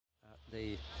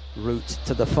The route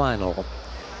to the final.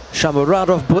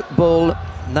 Shamuradov, Butbul,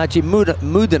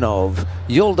 Najimudinov,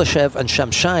 Yuldashev and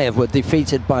Shamshayev were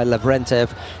defeated by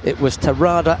LAVRENTEV. It was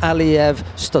Tarada, Aliyev,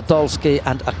 Stodolsky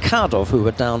and Akadov who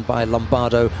were down by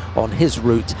Lombardo on his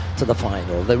route to the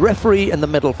final. The referee in the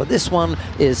middle for this one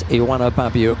is Ioana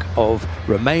Babiuk of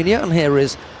Romania, and here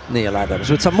is Neil Adams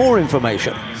with some more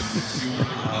information.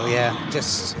 Oh yeah,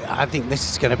 I think this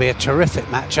is going to be a terrific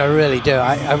match. I really do.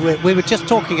 We were just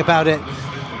talking about it,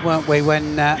 weren't we,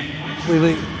 when we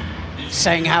were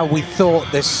saying how we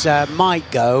thought this might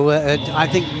go. I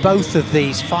think both of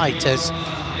these fighters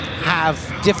have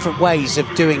different ways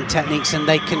of doing techniques, and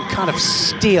they can kind of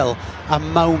steal a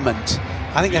moment.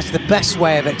 I think that's the best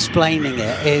way of explaining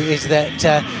it, is that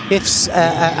if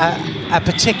a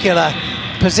particular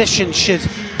position should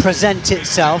present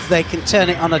itself, they can turn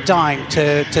it on a dime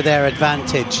to their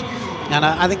advantage. And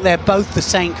I think they're both the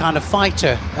same kind of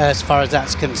fighter as far as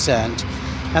that's concerned.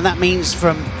 And that means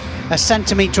from a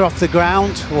centimetre off the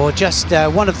ground, or just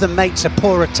one of them makes a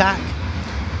poor attack,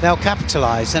 they'll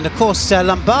capitalise. And of course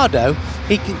Lombardo,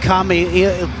 he can come,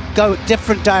 he'll go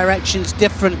different directions,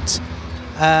 different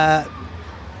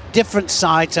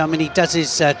sides. I mean, he does his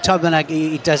Tomanagi,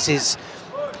 he does his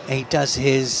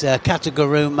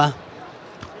Kataguruma.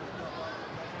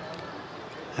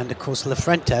 And of course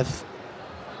LAVRENTEV,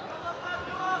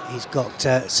 he's got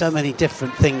so many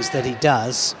different things that he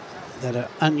does that are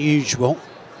unusual.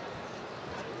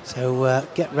 So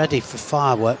get ready for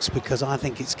fireworks, because I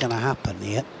think it's going to happen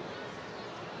here.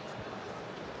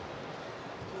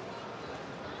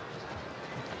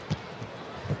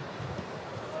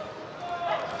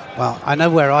 Well, I know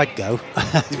where I'd go,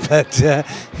 but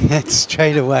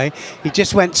straight away. He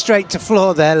just went straight to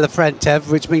floor there, LAVRENTEV,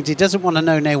 which means he doesn't want to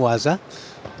know newaza.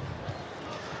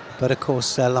 But of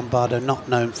course, Lombardo not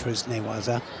known for his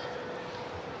newaza.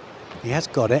 He has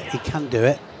got it, he can do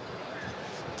it.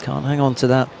 Can't hang on to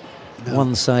that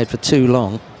one side for too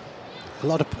long. A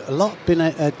lot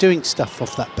been doing stuff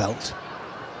off that belt.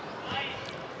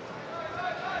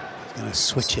 He's going to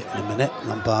switch it in a minute,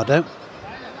 Lombardo.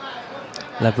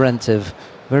 LAVRENTEV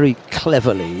very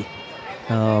cleverly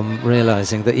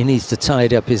realising that he needs to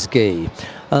tidy up his gi.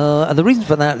 And the reason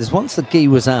for that is once the gi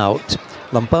was out,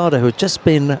 Lombardo, who had just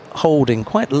been holding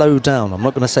quite low down, I'm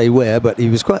not going to say where, but he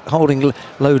was quite holding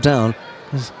low down,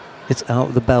 it's out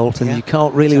of the belt, and you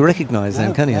can't really recognise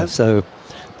them, can you? No. So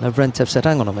LAVRENTEV said,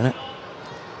 hang on a minute,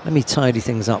 let me tidy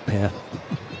things up here.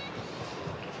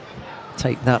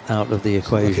 Take that out of the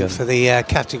equation. Looking for the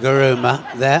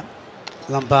Kataguruma there,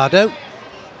 Lombardo.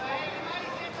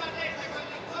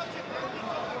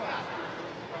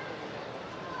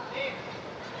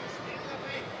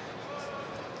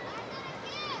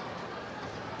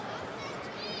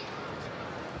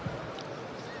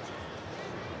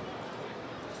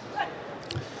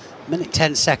 Minute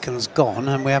 10 seconds gone,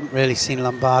 and we haven't really seen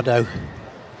Lombardo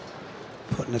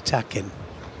put an attack in.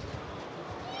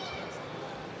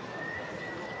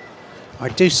 I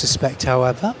do suspect,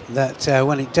 however, that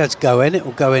when it does go in, it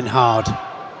will go in hard.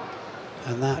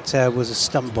 And that was a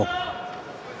stumble.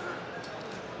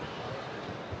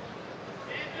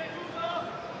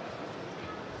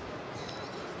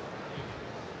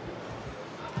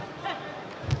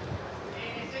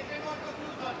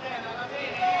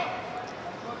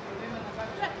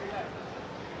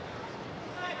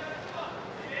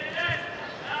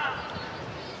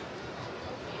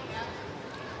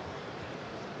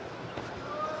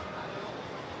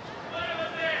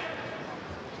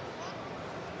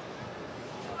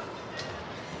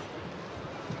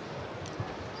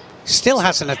 Still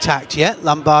hasn't attacked yet,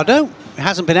 Lombardo. He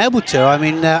hasn't been able to. I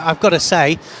mean, I've got to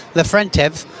say,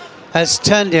 LAVRENTEV has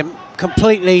turned him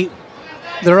completely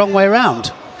the wrong way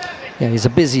around. Yeah, he's a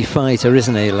busy fighter,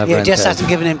 isn't he, LAVRENTEV? Yeah, he just hasn't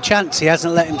given him chance. He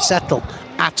hasn't let him settle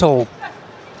at all.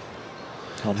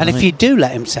 And if you do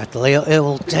let him settle,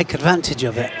 he'll take advantage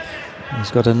of it.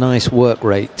 He's got a nice work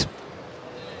rate,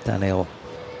 Danil.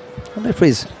 I wonder if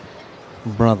his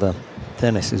brother,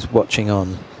 Dennis, is watching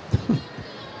on.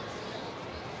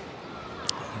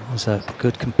 Was a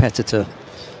good competitor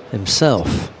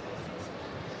himself.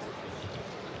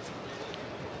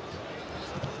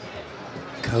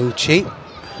 Kochi,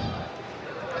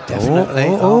 definitely.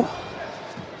 Oh,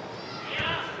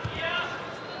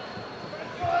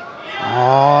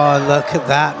 look at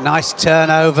that, nice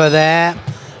turnover there,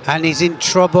 and he's in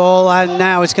trouble, and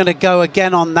now he's going to go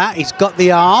again on that. He's got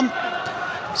the arm,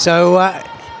 so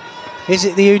is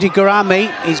it the Udigarami?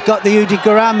 He's got the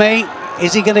Udigarami.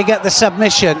 Is he going to get the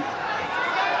submission?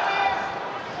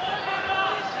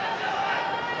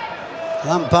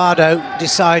 Lombardo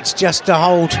decides just to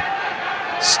hold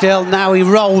still. Now he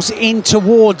rolls in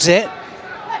towards it.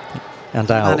 And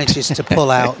out. Manages to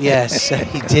pull out, yes,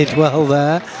 he did well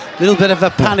there. A little bit of a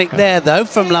panic there, though,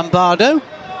 from Lombardo.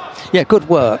 Yeah, good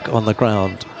work on the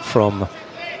ground from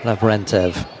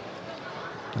LAVRENTEV.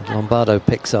 And Lombardo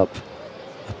picks up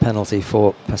a penalty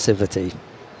for passivity.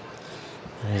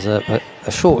 There's a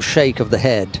short shake of the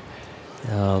head,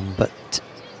 but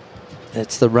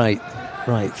it's the right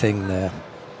thing there.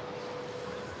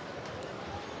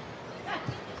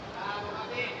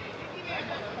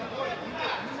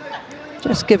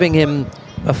 Just giving him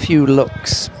a few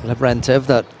looks, LAVRENTEV,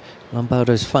 that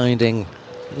Lombardo's finding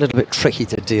a little bit tricky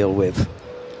to deal with.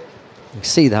 You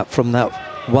see that from that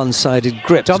one-sided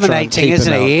grip. Dominating,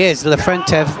 isn't he? He is,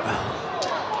 LAVRENTEV.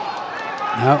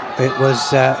 No, it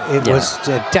was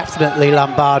definitely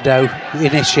Lombardo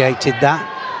initiated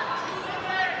that.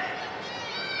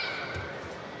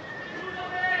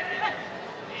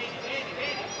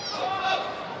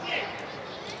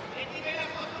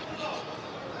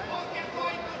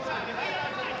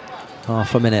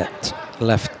 Half a minute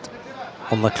left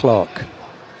on the clock.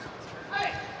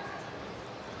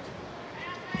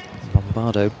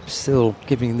 Lombardo still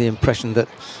giving the impression that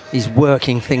he's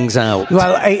working things out.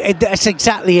 Well, that's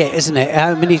exactly it, isn't it?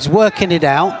 I mean, he's working it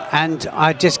out, and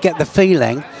I just get the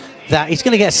feeling that he's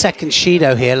going to get a second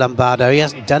Judo here, Lombardo. He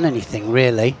hasn't done anything,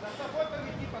 really.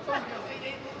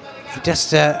 He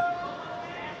just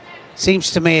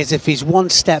seems to me as if he's one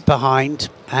step behind,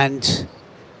 and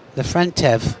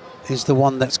LAVRENTEV is the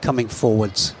one that's coming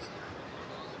forwards.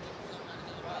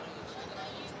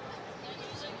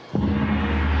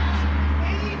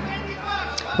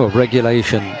 Well,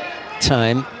 regulation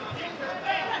time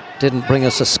didn't bring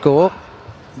us a score,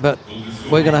 but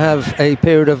we're going to have a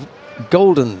period of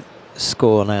golden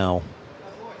score now.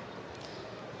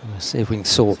 Let's see if we can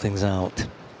sort things out.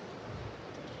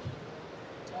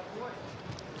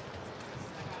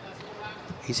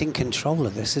 He's in control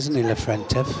of this, isn't he,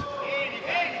 LAVRENTEV?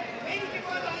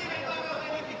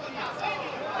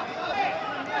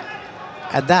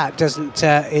 And that doesn't,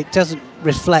 it doesn't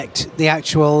reflect the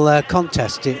actual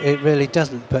contest. It really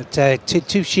doesn't. But two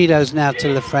Judos now to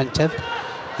LAVRENTEV,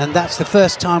 and that's the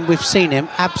first time we've seen him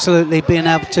absolutely being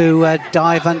able to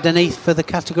dive underneath for the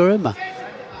Kataguruma.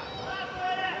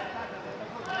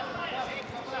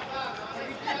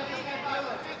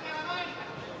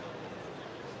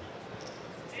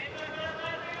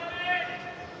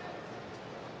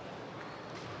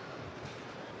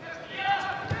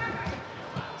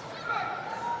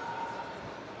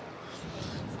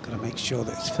 Make sure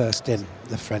that it's first in,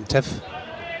 LAVRENTEV.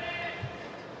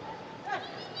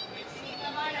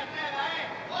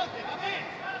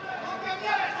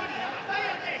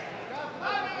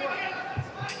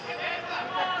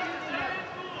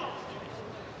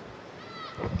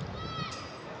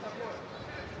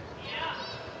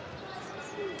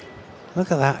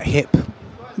 Look at that hip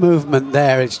movement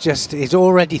there. It's just, he's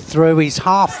already through. He's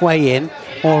halfway in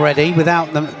already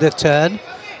without the turn.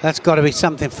 That's got to be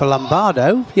something for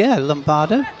Lombardo. Yeah,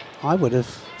 Lombardo. I would have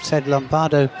said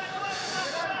Lombardo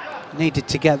needed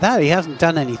to get that. He hasn't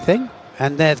done anything.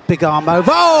 And there's big arm over.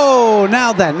 Oh,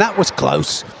 now then, that was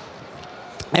close.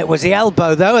 It was the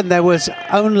elbow, though, and there was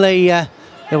only,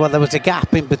 well, there was a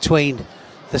gap in between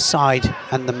the side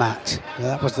and the mat.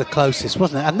 That was the closest,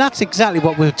 wasn't it? And that's exactly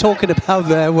what we were talking about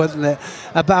there, wasn't it?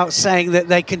 About saying that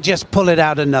they can just pull it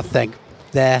out of nothing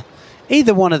there.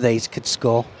 Either one of these could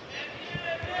score.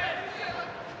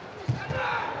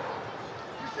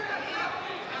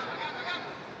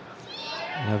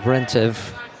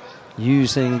 LAVRENTEV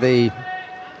using the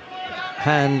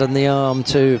hand and the arm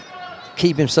to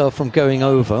keep himself from going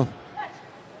over.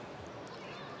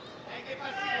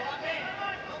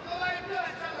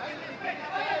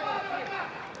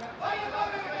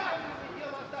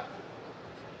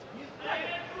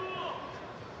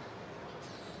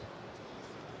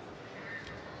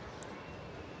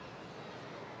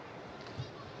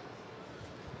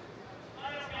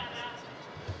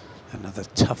 Another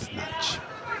tough match.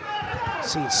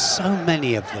 Seen so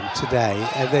many of them today,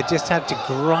 and they just had to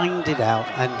grind it out.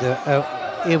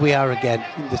 And here we are again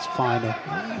in this final.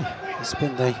 It's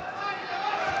been the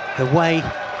way.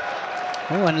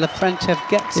 Oh, and LAVRENTEV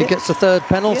gets it. He gets the third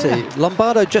penalty. Yeah.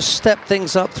 Lombardo just stepped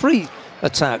things up, 3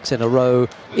 attacks in a row,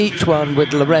 each one with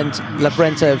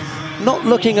LAVRENTEV not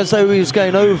looking as though he was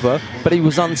going over, but he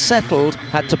was unsettled,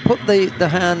 had to put the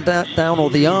hand down or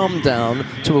the arm down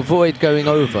to avoid going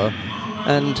over.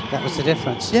 And that was the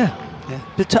difference. Yeah.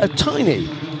 Tiny,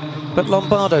 but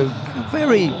Lombardo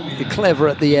very clever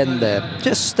at the end there,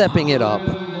 just stepping it up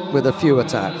with a few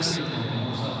attacks.